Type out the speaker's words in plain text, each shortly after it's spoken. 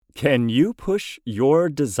Can you push your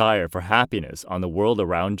desire for happiness on the world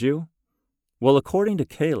around you? Well, according to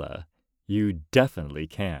Kayla, you definitely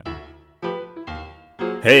can.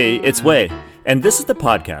 Hey, it's Wei, and this is the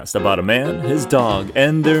podcast about a man, his dog,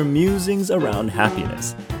 and their musings around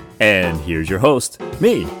happiness. And here's your host,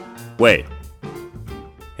 me, Wei.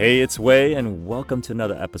 Hey, it's Wei, and welcome to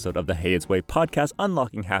another episode of the Hey, It's Wei podcast,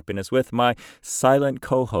 Unlocking Happiness with my silent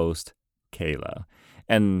co-host, Kayla.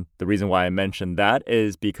 And the reason why I mentioned that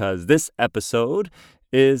is because this episode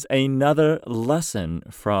is another lesson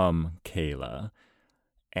from Kayla.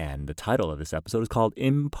 And the title of this episode is called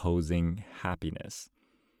Imposing Happiness.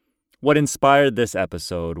 What inspired this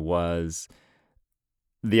episode was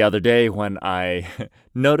the other day when I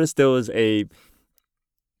noticed there's an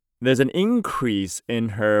increase in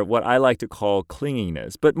her, what I like to call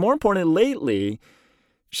clinginess. But more importantly, lately,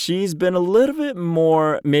 she's been a little bit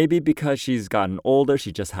more, maybe because she's gotten older.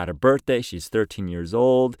 She just had a birthday. She's 13 years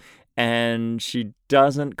old. And she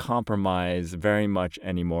doesn't compromise very much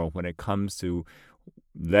anymore when it comes to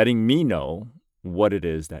letting me know what it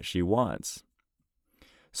is that she wants.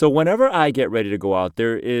 So whenever I get ready to go out,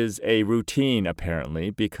 there is a routine,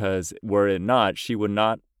 apparently, because were it not, she would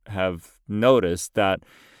not have noticed that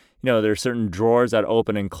there are certain drawers that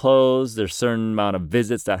open and close. There's a certain amount of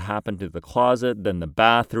visits that happen to the closet, then the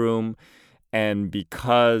bathroom. And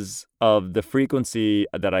because of the frequency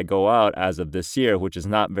that I go out as of this year, which is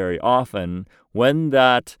not very often, when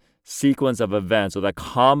that sequence of events or that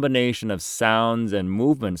combination of sounds and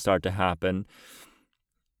movements start to happen,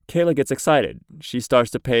 Kayla gets excited. She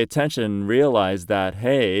starts to pay attention and realize that,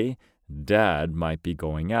 hey, Dad might be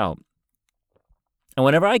going out. And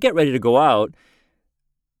whenever I get ready to go out,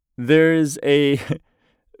 there is a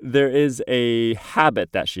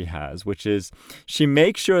habit that she has, which is she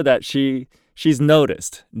makes sure that she's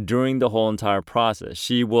noticed during the whole entire process.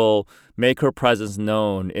 She will make her presence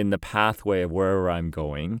known in the pathway of wherever I'm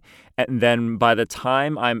going. And then by the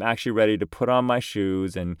time I'm actually ready to put on my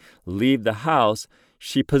shoes and leave the house,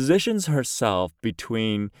 she positions herself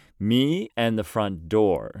between me and the front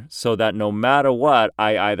door so that no matter what,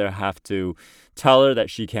 I either have to tell her that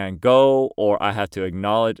she can't go, or I have to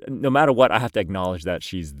acknowledge, no matter what, I have to acknowledge that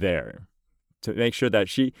she's there to make sure that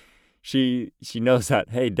she knows that,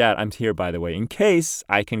 hey, Dad, I'm here, by the way, in case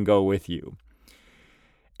I can go with you.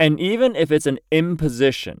 And even if it's an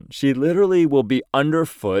imposition, she literally will be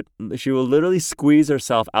underfoot. She will literally squeeze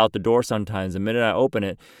herself out the door sometimes. The minute I open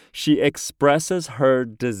it, she expresses her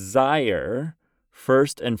desire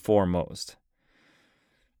first and foremost.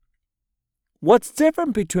 What's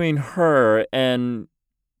different between her and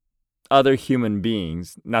other human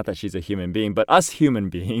beings, not that she's a human being, but us human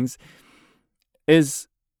beings, is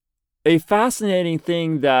a fascinating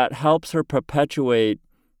thing that helps her perpetuate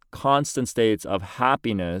constant states of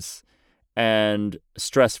happiness and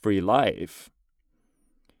stress-free life.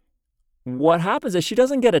 What happens is she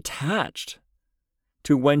doesn't get attached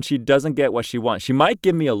to when she doesn't get what she wants. She might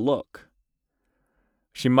give me a look.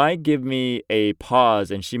 She might give me a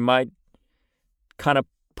pause, and she might kind of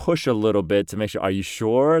push a little bit to make sure, are you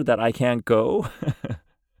sure that I can't go?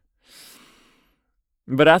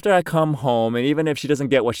 But after I come home, and even if she doesn't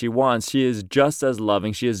get what she wants, she is just as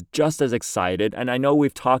loving. She is just as excited. And I know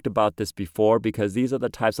we've talked about this before because these are the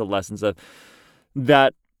types of lessons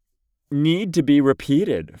that need to be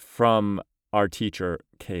repeated from our teacher,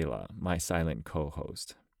 Kayla, my silent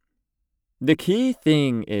co-host. The key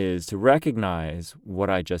thing is to recognize what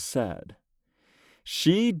I just said.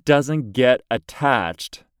 She doesn't get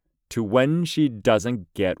attached to when she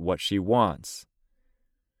doesn't get what she wants.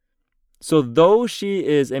 So though she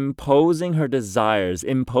is imposing her desires,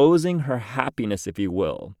 imposing her happiness, if you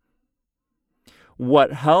will,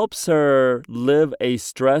 what helps her live a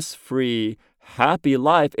stress-free, happy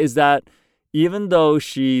life is that even though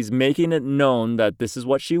she's making it known that this is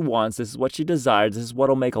what she wants, this is what she desires, this is what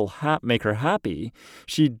will make her happy,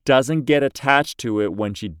 she doesn't get attached to it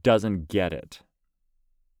when she doesn't get it.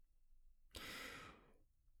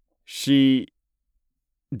 She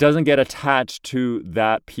doesn't get attached to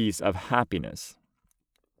that piece of happiness.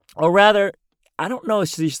 Or rather, I don't know if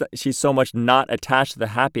she's so much not attached to the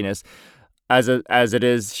happiness as it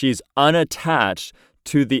is she's unattached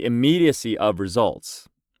to the immediacy of results.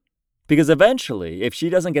 Because eventually, if she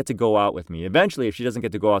doesn't get to go out with me, eventually if she doesn't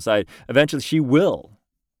get to go outside, eventually she will.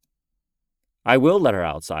 I will let her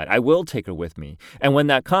outside. I will take her with me. And when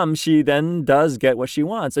that comes, she then does get what she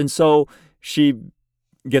wants. And so she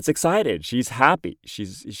gets excited. She's happy.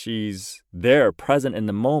 She's there, present in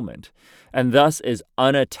the moment, and thus is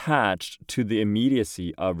unattached to the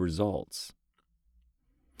immediacy of results.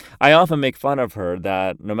 I often make fun of her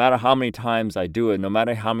that no matter how many times I do it, no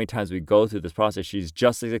matter how many times we go through this process, she's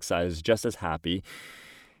just as excited, just as happy.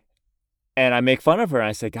 And I make fun of her and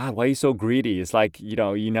I say, God, why are you so greedy? It's like,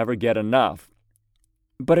 you never get enough.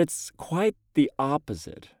 But it's quite the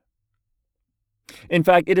opposite. In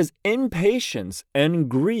fact, it is impatience and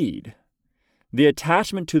greed, the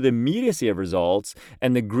attachment to the immediacy of results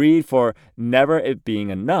and the greed for never it being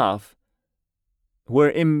enough. We're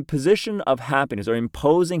in position of happiness or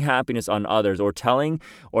imposing happiness on others or telling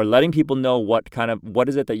or letting people know what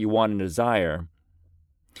is it that you want and desire.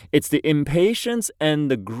 It's the impatience and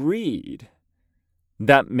the greed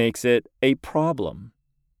that makes it a problem.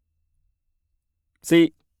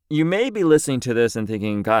 See, you may be listening to this and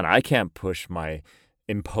thinking, God, I can't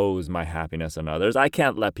impose my happiness on others. I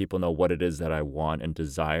can't let people know what it is that I want and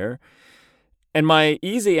desire. And my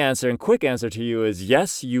easy answer and quick answer to you is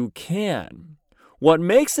yes, you can. What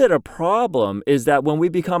makes it a problem is that when we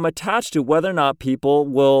become attached to whether or not people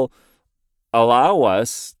will allow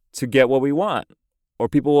us to get what we want, or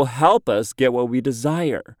people will help us get what we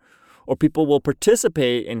desire, or people will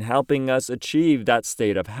participate in helping us achieve that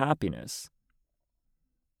state of happiness,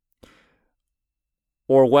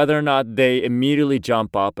 or whether or not they immediately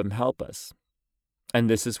jump up and help us. And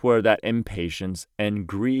this is where that impatience and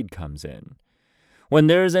greed comes in. When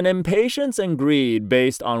there's an impatience and greed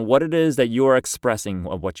based on what it is that you are expressing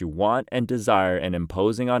of what you want and desire and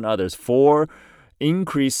imposing on others for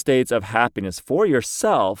increased states of happiness for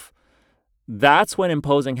yourself, that's when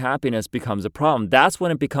imposing happiness becomes a problem. That's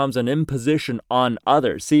when it becomes an imposition on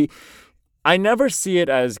others. See, I never see it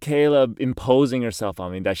as Kayla imposing herself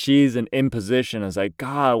on me, that she's an imposition. It's like,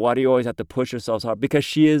 God, why do you always have to push yourself so hard? Because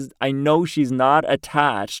I know she's not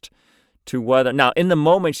attached to whether. Now, in the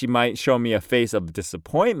moment, she might show me a face of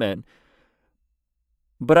disappointment,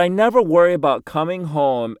 but I never worry about coming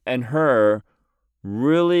home and her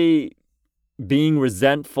really being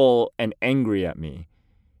resentful and angry at me.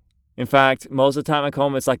 In fact, most of the time I come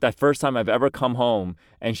home, it's like that first time I've ever come home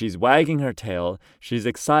and she's wagging her tail, she's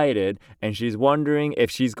excited, and she's wondering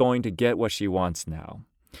if she's going to get what she wants now.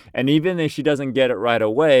 And even if she doesn't get it right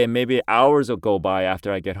away, and maybe hours will go by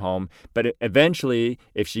after I get home, but eventually,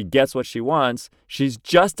 if she gets what she wants, she's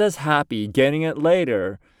just as happy getting it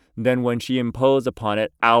later than when she imposed upon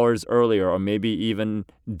it hours earlier or maybe even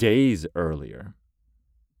days earlier.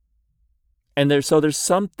 And there's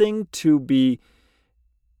something to be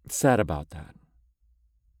said about that.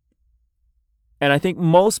 And I think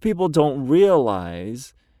most people don't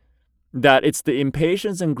realize that it's the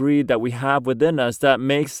impatience and greed that we have within us that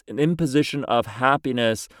makes an imposition of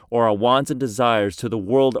happiness or our wants and desires to the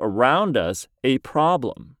world around us a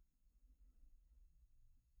problem.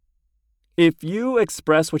 If you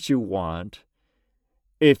express what you want,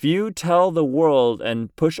 if you tell the world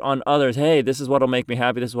and push on others, hey, this is what will make me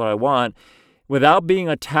happy, this is what I want, without being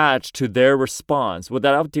attached to their response,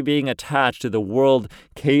 without being attached to the world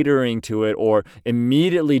catering to it or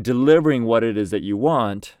immediately delivering what it is that you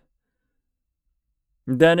want,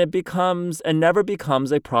 then it becomes and never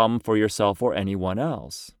becomes a problem for yourself or anyone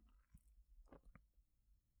else.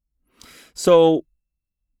 So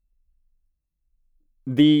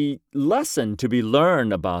the lesson to be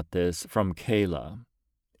learned about this from Kayla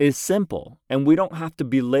is simple, and we don't have to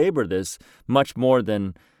belabor this much more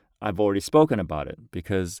than I've already spoken about it,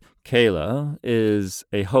 because Kayla is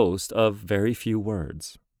a host of very few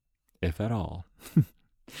words, if at all.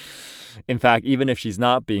 In fact, even if she's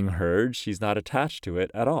not being heard, she's not attached to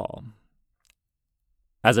it at all.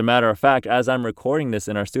 As a matter of fact, as I'm recording this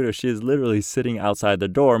in our studio, she is literally sitting outside the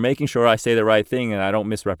door, making sure I say the right thing and I don't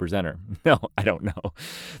misrepresent her. No, I don't know.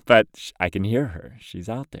 But I can hear her. She's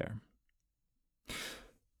out there.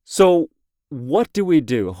 So what do we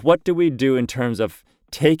do? What do we do in terms of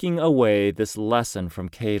taking away this lesson from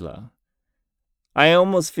Kayla? I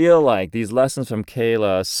almost feel like these lessons from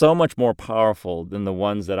Kayla are so much more powerful than the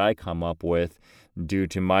ones that I come up with due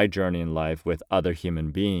to my journey in life with other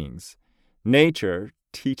human beings. Nature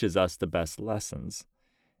teaches us the best lessons.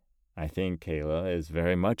 I think Kayla is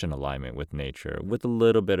very much in alignment with nature, with a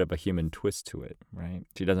little bit of a human twist to it, right?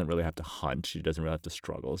 She doesn't really have to hunt. She doesn't really have to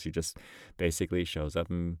struggle. She just basically shows up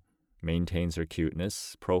and maintains her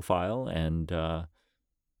cuteness profile and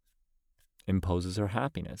imposes her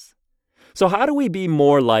happiness. So how do we be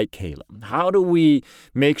more like Kayla? How do we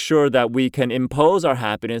make sure that we can impose our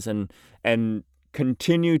happiness and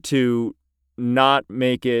continue to not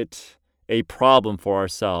make it a problem for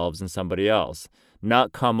ourselves and somebody else,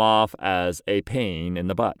 not come off as a pain in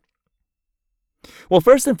the butt? Well,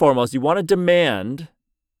 first and foremost, you want to demand,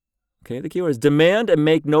 okay, the key word is demand and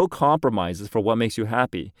make no compromises for what makes you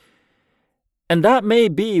happy. And that may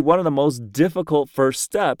be one of the most difficult first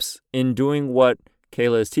steps in doing what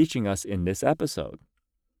Kayla is teaching us in this episode.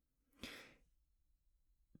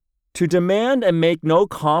 To demand and make no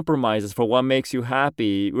compromises for what makes you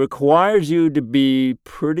happy requires you to be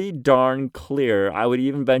pretty darn clear, I would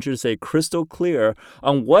even venture to say crystal clear,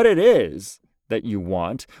 on what it is that you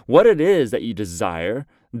want, what it is that you desire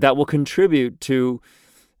that will contribute to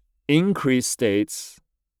increased states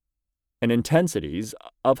and intensities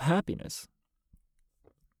of happiness.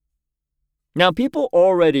 Now, people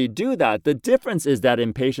already do that. The difference is that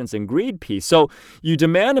impatience and greed piece. So you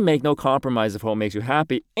demand to make no compromise for what makes you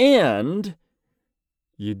happy, and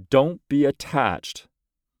you don't be attached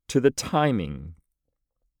to the timing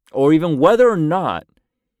or even whether or not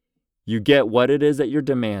you get what it is that you're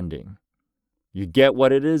demanding. You get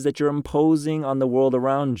what it is that you're imposing on the world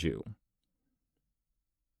around you.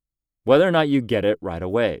 Whether or not you get it right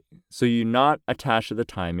away. So you're not attached to the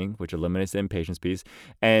timing, which eliminates the impatience piece,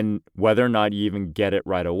 and whether or not you even get it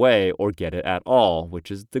right away or get it at all, which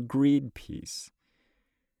is the greed piece.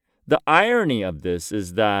 The irony of this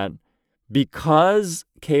is that because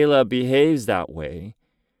Kayla behaves that way,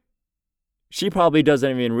 she probably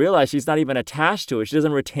doesn't even realize she's not even attached to it. She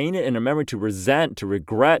doesn't retain it in her memory to resent, to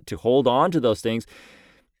regret, to hold on to those things.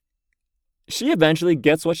 She eventually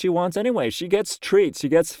gets what she wants anyway. She gets treats, she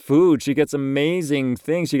gets food, she gets amazing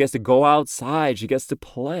things. She gets to go outside, she gets to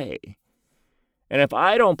play. And if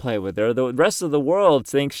I don't play with her, the rest of the world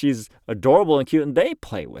thinks she's adorable and cute and they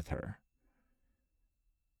play with her.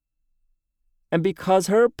 And because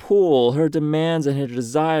her pool, her demands and her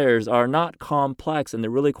desires are not complex and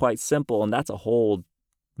they're really quite simple, and that's a whole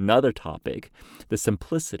another topic, the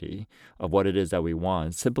simplicity of what it is that we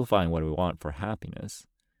want, simplifying what we want for happiness.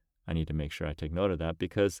 I need to make sure I take note of that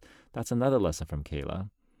because that's another lesson from Kayla.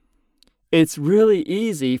 It's really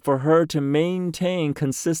easy for her to maintain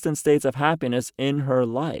consistent states of happiness in her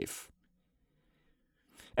life.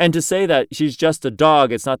 And to say that she's just a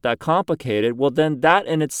dog, it's not that complicated, well, then that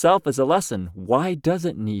in itself is a lesson. Why does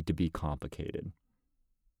it need to be complicated?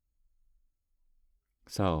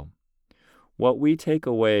 So, what we take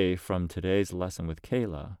away from today's lesson with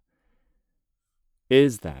Kayla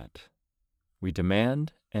is that we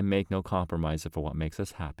demand and make no compromise for what makes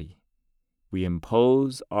us happy. We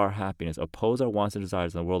impose our happiness, oppose our wants and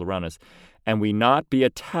desires in the world around us, and we not be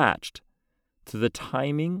attached to the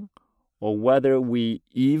timing or whether we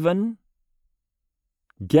even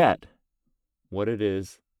get what it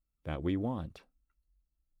is that we want.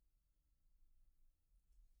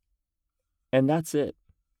 And that's it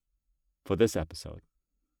for this episode.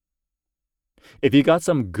 If you got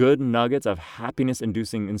some good nuggets of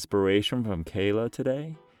happiness-inducing inspiration from Kayla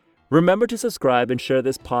today, remember to subscribe and share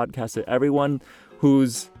this podcast to everyone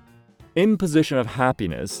who's in position of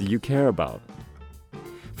happiness you care about.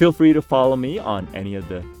 Feel free to follow me on any of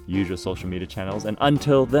the usual social media channels. And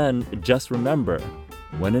until then, just remember,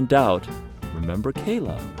 when in doubt, remember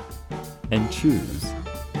Kayla and choose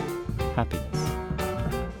happiness.